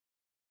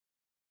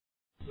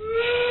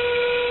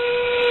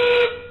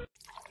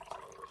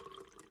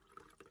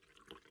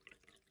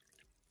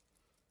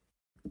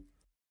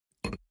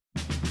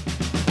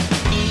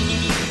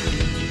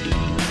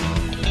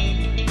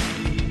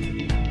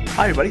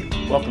Hi, everybody.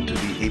 Welcome to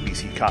the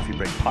ABC Coffee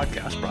Break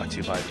podcast brought to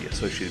you by the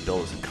Associated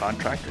Builders and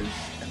Contractors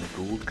and the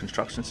Gould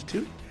Construction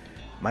Institute.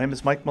 My name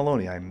is Mike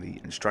Maloney. I'm the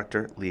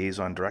Instructor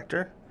Liaison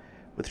Director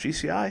with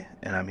GCI,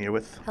 and I'm here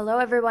with... Hello,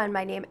 everyone.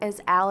 My name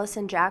is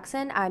Allison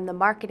Jackson. I'm the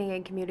Marketing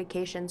and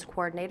Communications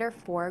Coordinator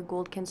for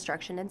Gould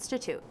Construction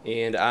Institute.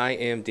 And I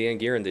am Dan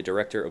Guerin, the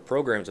Director of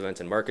Programs,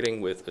 Events, and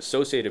Marketing with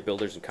Associated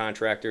Builders and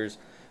Contractors,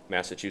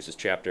 Massachusetts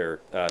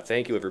chapter.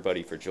 Thank you,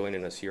 everybody, for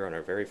joining us here on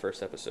our very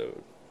first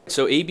episode.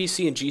 So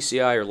ABC and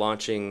GCI are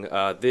launching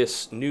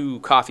this new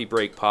Coffee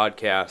Break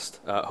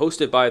podcast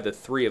hosted by the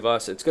three of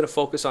us. It's going to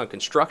focus on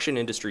construction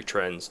industry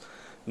trends,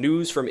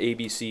 news from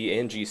ABC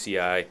and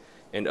GCI,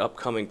 and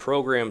upcoming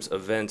programs,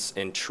 events,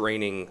 and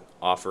training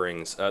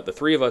offerings. The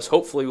three of us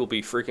hopefully will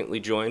be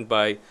frequently joined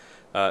by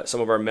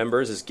some of our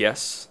members as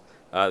guests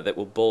that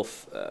will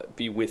both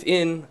be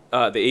within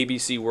the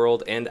ABC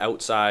world and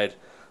outside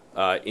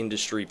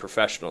industry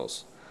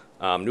professionals.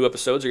 New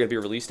episodes are going to be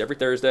released every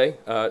Thursday,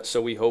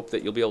 so we hope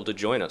that you'll be able to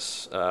join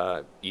us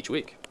each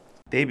week.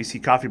 The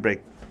ABC Coffee Break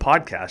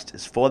podcast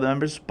is for the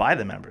members, by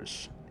the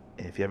members.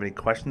 If you have any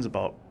questions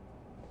about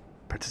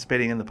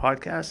participating in the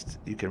podcast,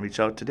 you can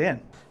reach out to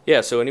Dan. Yeah,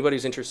 so anybody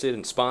who's interested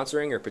in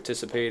sponsoring or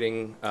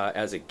participating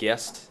as a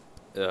guest,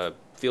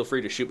 feel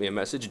free to shoot me a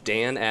message,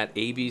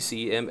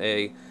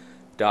 dan@abcma.org.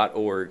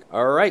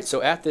 All right,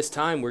 so at this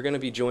time, we're going to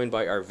be joined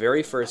by our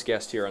very first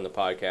guest here on the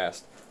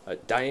podcast,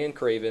 Diane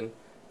Craven,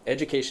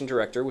 Education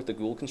Director with the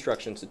Gould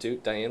Construction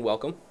Institute. Diane,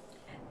 welcome.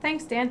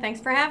 Thanks, Dan. Thanks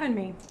for having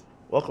me.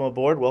 Welcome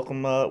aboard.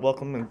 Welcome,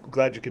 and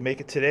glad you could make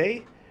it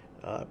today,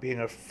 being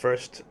our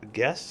first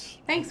guest.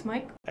 Thanks,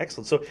 Mike.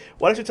 Excellent. So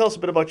why don't you tell us a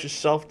bit about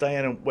yourself,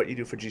 Diane, and what you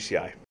do for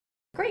GCI?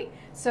 Great.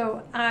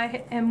 So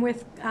I am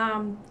with,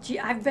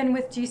 I've been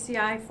with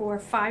GCI for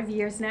 5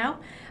 years now.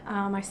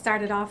 I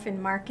started off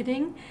in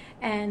marketing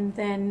and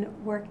then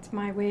worked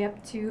my way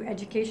up to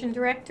education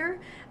director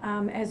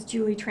as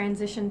Julie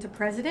transitioned to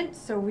president.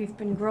 So we've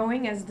been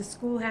growing as the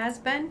school has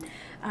been.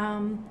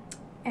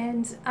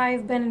 And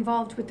I've been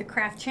involved with the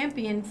Craft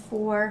Champion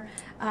for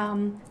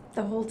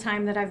the whole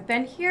time that I've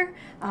been here.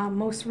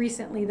 Most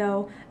recently,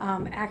 though,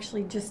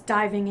 actually just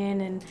diving in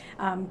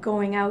and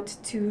going out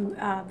to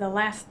the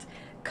last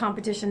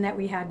competition that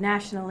we had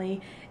nationally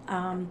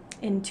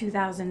in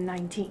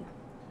 2019.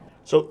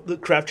 So the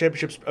Craft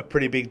Championship's a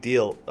pretty big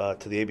deal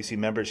to the ABC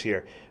members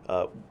here.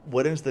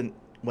 When is the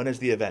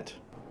event?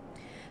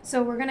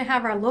 So we're going to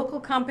have our local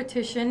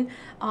competition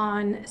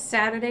on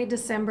Saturday,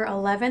 December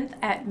 11th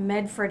at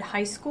Medford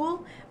High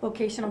School,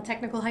 Vocational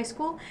Technical High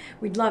School.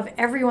 We'd love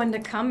everyone to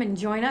come and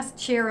join us,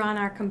 cheer on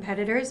our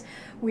competitors.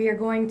 We are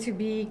going to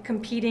be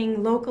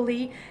competing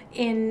locally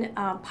in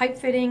pipe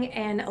fitting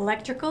and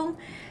electrical.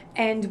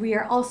 And we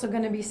are also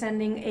going to be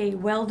sending a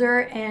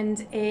welder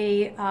and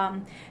a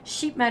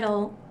sheet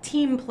metal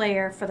team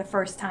player for the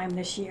first time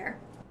this year.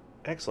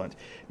 Excellent.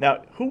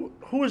 Now,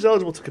 who is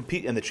eligible to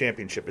compete in the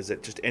championship? Is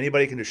it just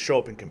anybody can just show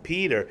up and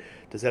compete, or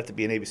does it have to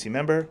be an ABC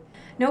member?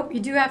 Nope,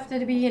 you do have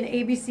to be an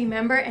ABC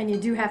member, and you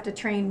do have to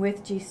train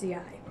with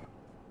GCI.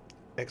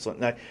 Excellent.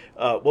 Now,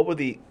 what were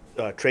the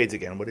trades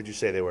again? What did you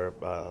say they were?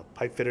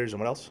 Pipe fitters and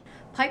what else?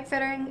 Pipe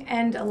fitting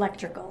and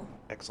electrical.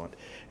 Excellent.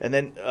 And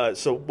then,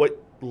 so what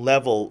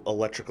level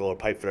electrical or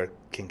pipe fitter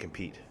can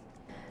compete?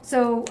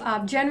 So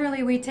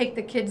generally we take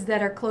the kids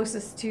that are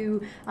closest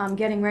to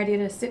getting ready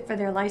to sit for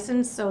their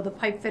license, so the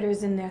pipe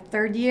fitters in their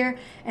third year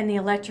and the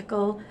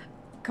electrical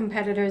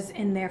competitors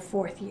in their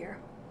fourth year.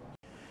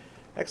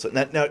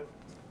 Excellent. Now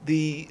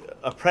the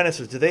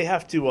apprentices, do they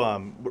have to,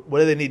 what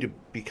do they need to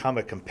become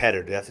a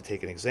competitor? Do they have to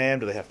take an exam?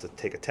 Do they have to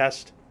take a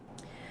test?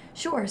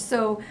 Sure.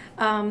 So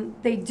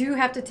they do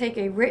have to take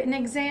a written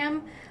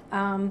exam,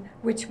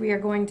 which we are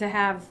going to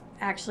have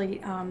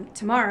actually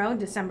tomorrow,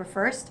 December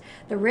 1st.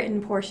 The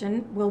written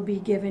portion will be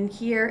given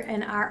here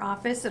in our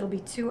office. It'll be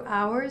 2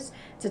 hours.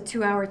 It's a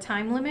 2-hour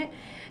time limit.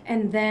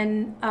 And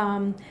then,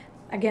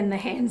 again, the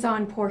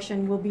hands-on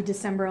portion will be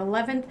December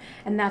 11th,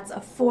 and that's a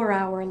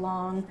 4-hour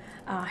long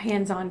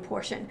hands-on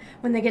portion.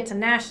 When they get to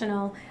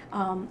national,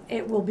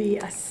 it will be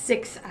a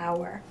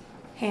 6-hour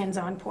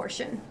hands-on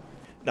portion.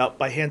 Now,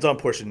 by hands-on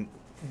portion,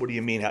 what do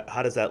you mean?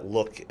 How does that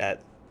look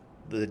at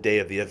the day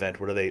of the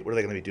event? What are they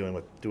going to be doing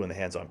with doing the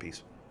hands-on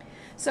piece?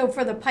 So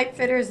for the pipe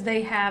fitters,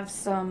 they have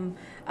some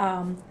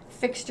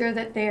fixture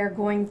that they are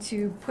going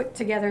to put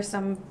together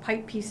some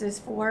pipe pieces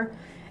for,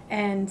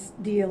 and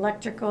the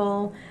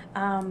electrical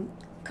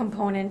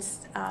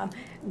components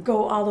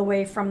go all the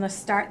way from the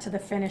start to the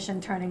finish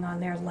and turning on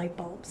their light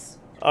bulbs.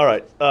 All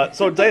right.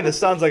 So, Diane, this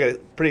sounds like a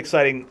pretty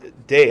exciting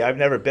day. I've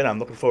never been. I'm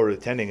looking forward to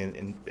attending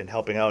and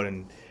helping out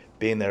and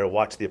being there to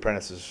watch the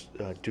apprentices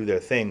do their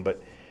thing.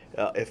 But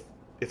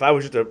if I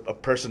was just a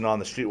person on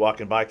the street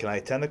walking by, can I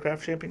attend the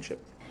Craft Championship?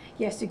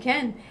 Yes, you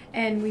can.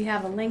 And we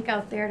have a link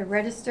out there to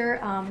register.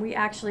 We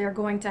actually are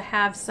going to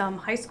have some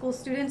high school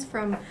students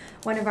from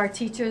one of our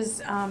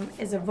teachers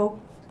is a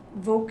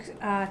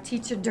voc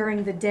teacher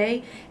during the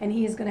day, and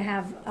he is going to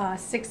have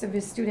 6 of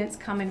his students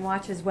come and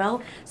watch as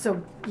well.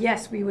 So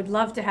yes, we would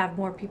love to have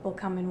more people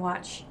come and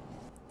watch.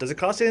 Does it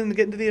cost anything to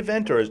get into the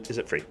event, or is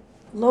it free?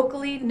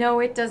 Locally, no,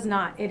 it does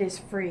not. It is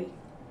free.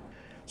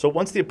 So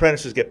once the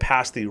apprentices get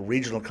past the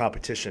regional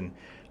competition,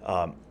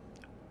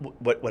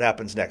 what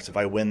happens next? If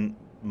I win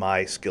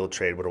my skilled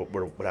trade,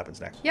 what happens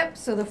next? Yep,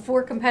 so the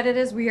 4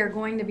 competitors, we are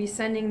going to be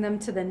sending them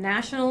to the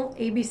national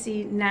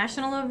ABC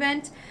national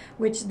event,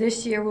 which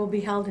this year will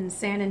be held in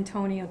San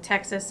Antonio,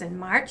 Texas in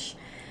March.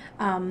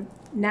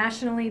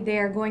 Nationally, they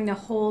are going to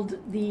hold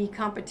the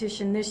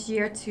competition this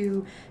year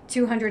to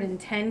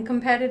 210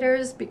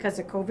 competitors because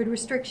of COVID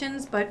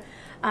restrictions, but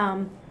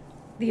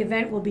the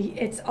event will be,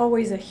 it's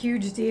always a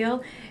huge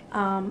deal.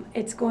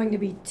 It's going to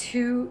be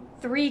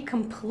 3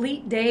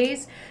 complete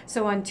days.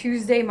 So on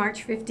Tuesday,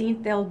 March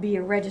 15th, there'll be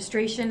a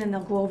registration and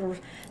they'll go over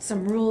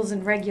some rules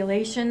and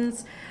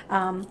regulations.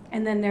 And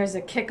then there's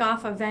a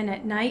kickoff event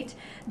at night.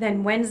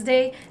 Then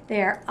Wednesday,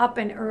 they're up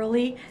and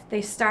early.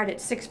 They start at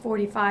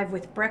 6:45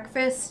 with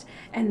breakfast.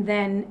 And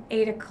then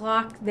 8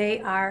 o'clock,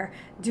 they are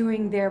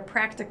doing their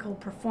practical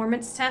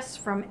performance tests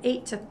from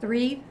 8 to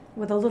 3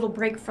 with a little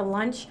break for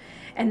lunch.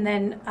 And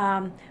then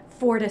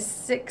 4 to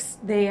 6,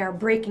 they are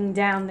breaking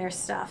down their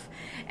stuff.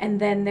 And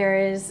then there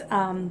is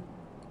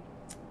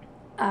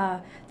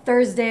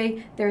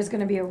Thursday, there's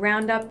going to be a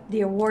roundup,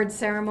 the award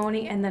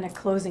ceremony, and then a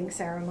closing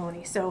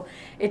ceremony. So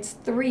it's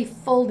 3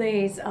 full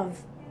days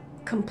of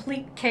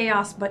complete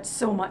chaos, but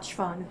so much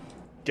fun.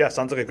 Yeah,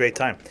 sounds like a great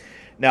time.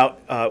 Now,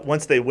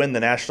 once they win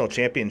the national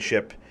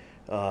championship,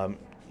 what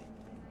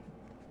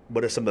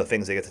are some of the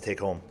things they get to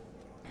take home?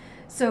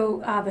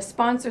 So the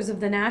sponsors of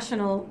the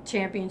national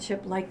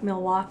championship, like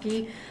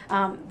Milwaukee,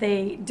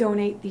 they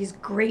donate these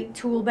great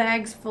tool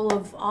bags full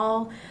of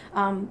all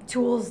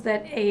tools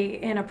that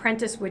an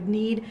apprentice would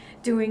need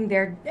doing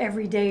their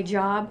everyday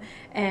job,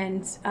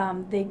 and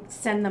they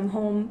send them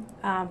home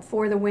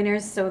for the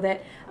winners so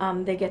that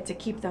they get to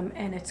keep them,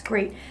 and it's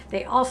great.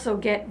 They also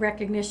get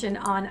recognition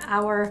on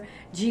our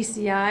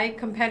GCI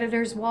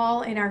competitors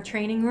wall in our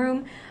training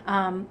room.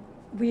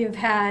 We have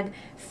had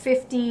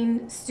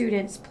 15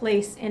 students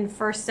place in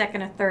first,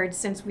 second, or third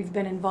since we've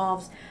been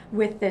involved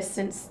with this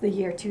since the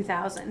year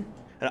 2000.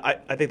 And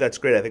I think that's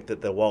great. I think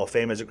that the Wall of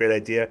Fame is a great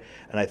idea,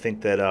 and I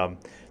think that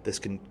this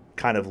can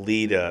kind of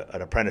lead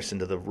an apprentice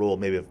into the role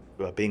maybe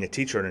of being a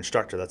teacher and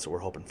instructor. That's what we're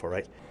hoping for,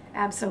 right?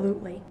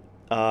 Absolutely.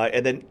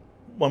 And then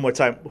one more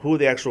time, who are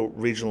the actual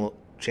regional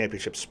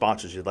championship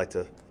sponsors you'd like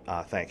to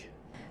thank?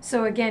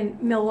 So again,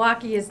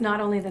 Milwaukee is not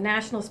only the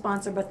national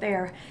sponsor, but they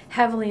are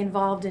heavily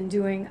involved in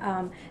doing,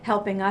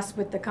 helping us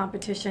with the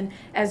competition,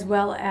 as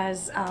well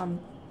as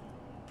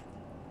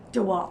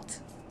DeWalt.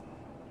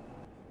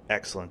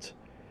 Excellent.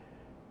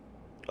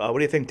 What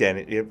do you think, Dan?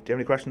 Do you have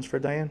any questions for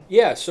Diane?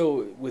 Yeah,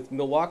 so with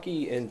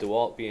Milwaukee and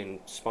DeWalt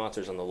being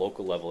sponsors on the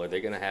local level, are they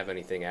going to have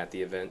anything at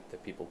the event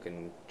that people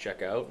can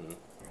check out?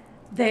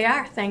 They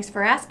are. Thanks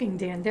for asking,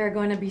 Dan. They're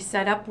going to be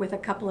set up with a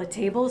couple of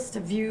tables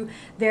to view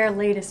their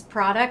latest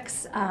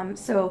products.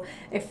 So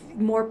if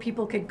more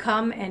people could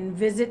come and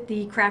visit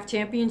the Craft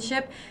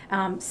Championship,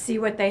 see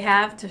what they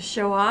have to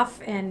show off,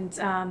 and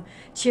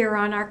cheer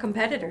on our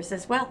competitors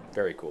as well.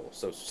 Very cool.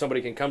 So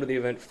somebody can come to the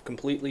event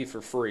completely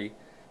for free,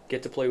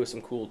 get to play with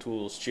some cool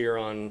tools, cheer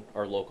on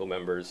our local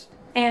members.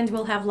 And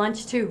we'll have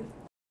lunch too.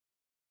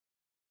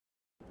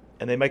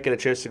 And they might get a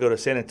chance to go to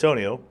San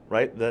Antonio,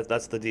 right?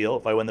 That's the deal.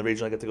 If I win the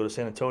regional, I get to go to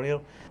San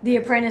Antonio. The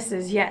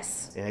apprentices,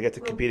 yes. And I get to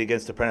compete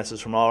against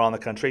apprentices from all around the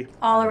country.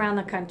 All around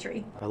the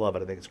country. I love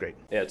it. I think it's great.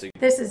 Yeah,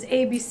 This is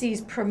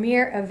ABC's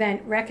premier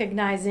event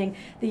recognizing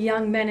the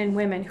young men and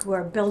women who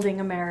are building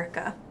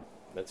America.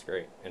 That's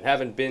great. And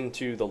having been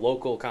to the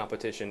local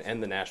competition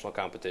and the national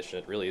competition,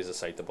 it really is a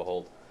sight to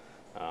behold.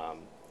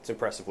 It's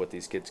impressive what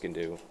these kids can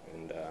do,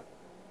 and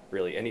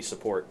really any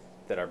support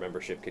that our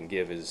membership can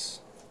give is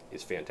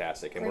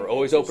fantastic. And we're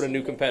always open to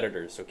new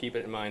competitors, so keep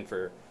it in mind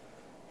for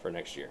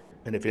next year.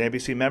 And if you're an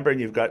ABC member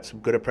and you've got some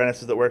good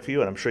apprentices that work for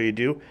you, and I'm sure you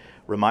do,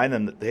 remind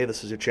them that, hey,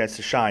 this is your chance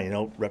to shine. You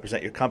know,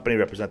 represent your company,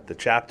 represent the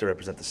chapter,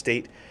 represent the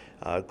state,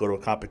 go to a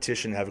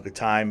competition, have a good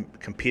time,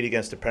 compete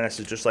against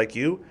apprentices just like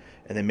you,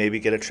 and then maybe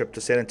get a trip to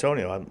San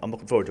Antonio. I'm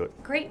looking forward to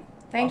it. Great.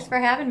 Thanks for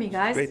having me,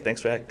 guys. Great.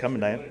 Thanks for coming,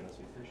 Diane.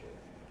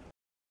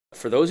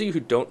 For those of you who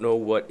don't know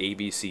what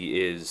ABC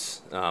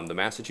is, the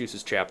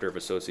Massachusetts chapter of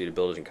Associated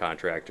Builders and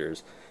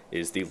Contractors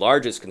is the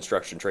largest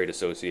construction trade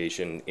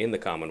association in the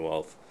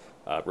Commonwealth,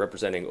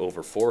 representing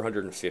over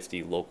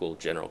 450 local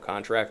general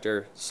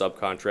contractor,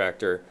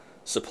 subcontractor,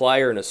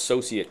 supplier, and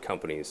associate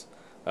companies.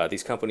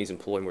 These companies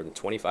employ more than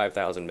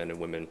 25,000 men and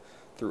women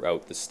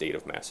throughout the state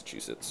of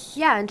Massachusetts.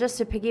 Yeah, and just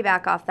to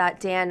piggyback off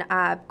that, Dan,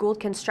 Gould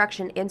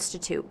Construction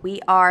Institute, we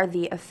are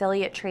the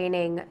affiliate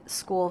training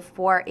school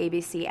for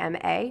ABC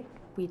MA.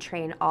 We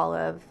train all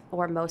of,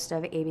 or most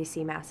of,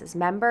 ABC Mass's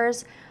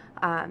members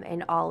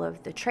in all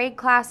of the trade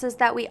classes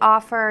that we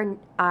offer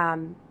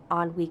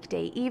on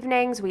weekday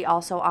evenings. We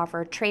also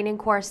offer training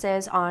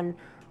courses on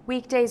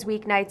weekdays,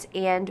 weeknights,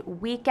 and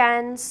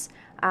weekends.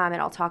 And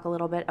I'll talk a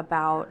little bit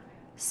about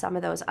some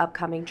of those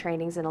upcoming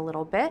trainings in a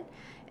little bit.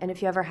 And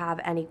if you ever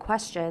have any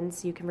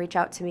questions, you can reach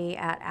out to me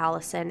at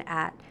Allison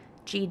at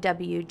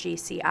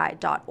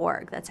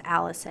gwgci.org. That's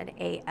Allison,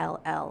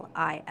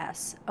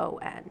 ALLISON,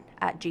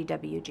 at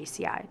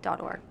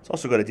gwgci.org. It's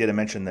also a good idea to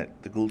mention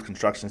that the Gould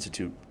Construction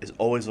Institute is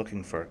always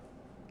looking for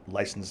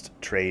licensed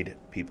trade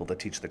people to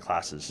teach the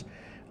classes.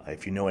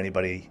 If you know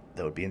anybody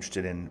that would be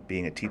interested in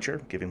being a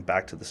teacher, giving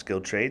back to the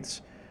skilled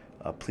trades,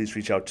 please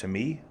reach out to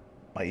me.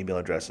 My email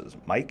address is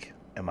Mike,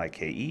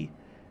 MIKE,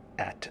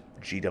 at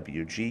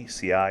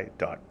gwgci.org.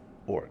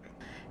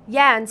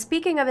 Yeah, and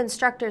speaking of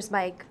instructors,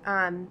 Mike,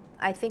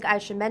 I think I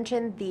should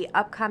mention the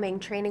upcoming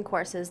training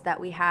courses that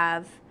we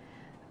have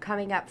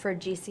coming up for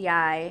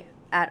GCI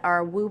at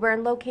our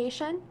Woburn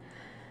location.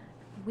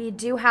 We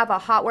do have a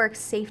Hotworks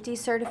safety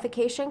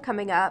certification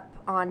coming up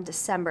on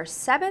December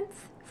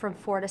 7th from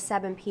 4 to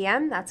 7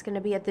 p.m. That's going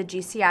to be at the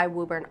GCI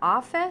Woburn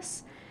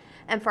office.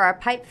 And for our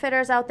pipe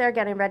fitters out there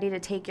getting ready to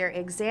take your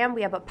exam,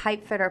 we have a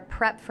pipe fitter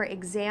prep for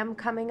exam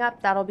coming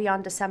up. That'll be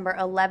on December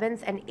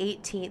 11th and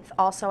 18th,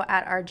 also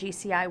at our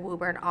GCI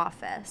Woburn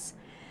office.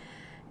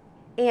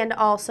 And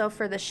also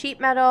for the sheet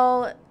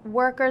metal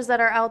workers that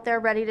are out there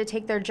ready to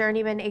take their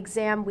journeyman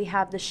exam, we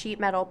have the sheet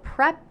metal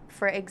prep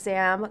for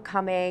exam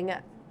coming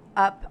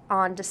up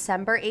on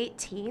December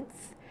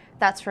 18th.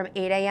 That's from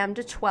 8 a.m.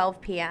 to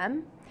 12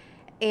 p.m.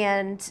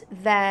 And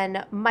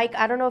then, Mike,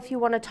 I don't know if you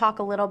want to talk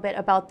a little bit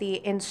about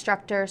the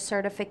instructor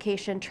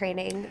certification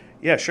training.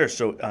 Yeah, sure.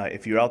 So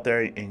if you're out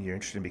there and you're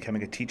interested in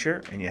becoming a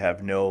teacher and you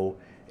have no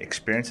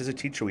experience as a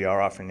teacher, we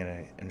are offering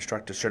an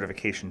instructor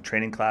certification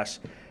training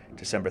class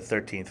December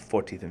 13th,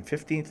 14th, and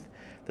 15th.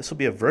 This will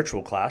be a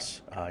virtual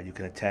class. You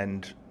can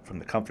attend from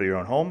the comfort of your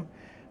own home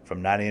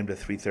from 9 a.m. to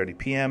 3:30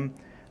 p.m.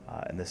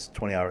 And this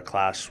 20-hour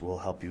class will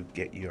help you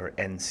get your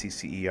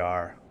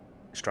NCCER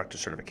instructor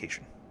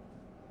certification.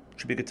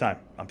 Should be a good time.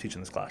 I'm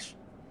teaching this class.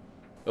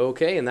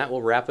 Okay, and that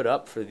will wrap it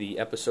up for the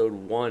episode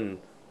 1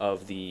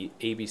 of the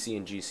ABC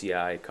and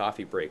GCI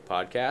Coffee Break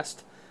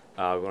podcast.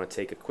 We want to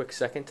take a quick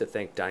second to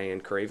thank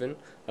Diane Craven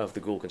of the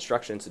Gould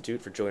Construction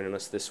Institute for joining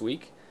us this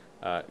week.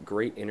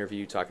 Great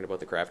interview talking about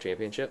the Craft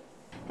Championship.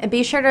 And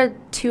be sure to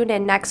tune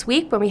in next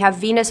week when we have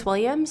Venus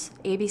Williams,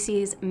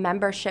 ABC's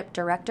membership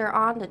director,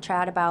 on to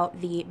chat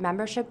about the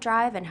membership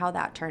drive and how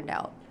that turned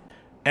out.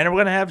 And we're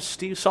going to have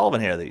Steve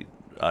Sullivan here, the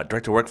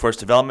Director of Workforce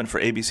Development for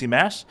ABC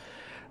Mass.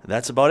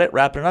 That's about it.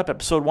 Wrapping up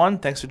episode 1.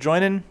 Thanks for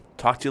joining.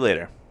 Talk to you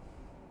later.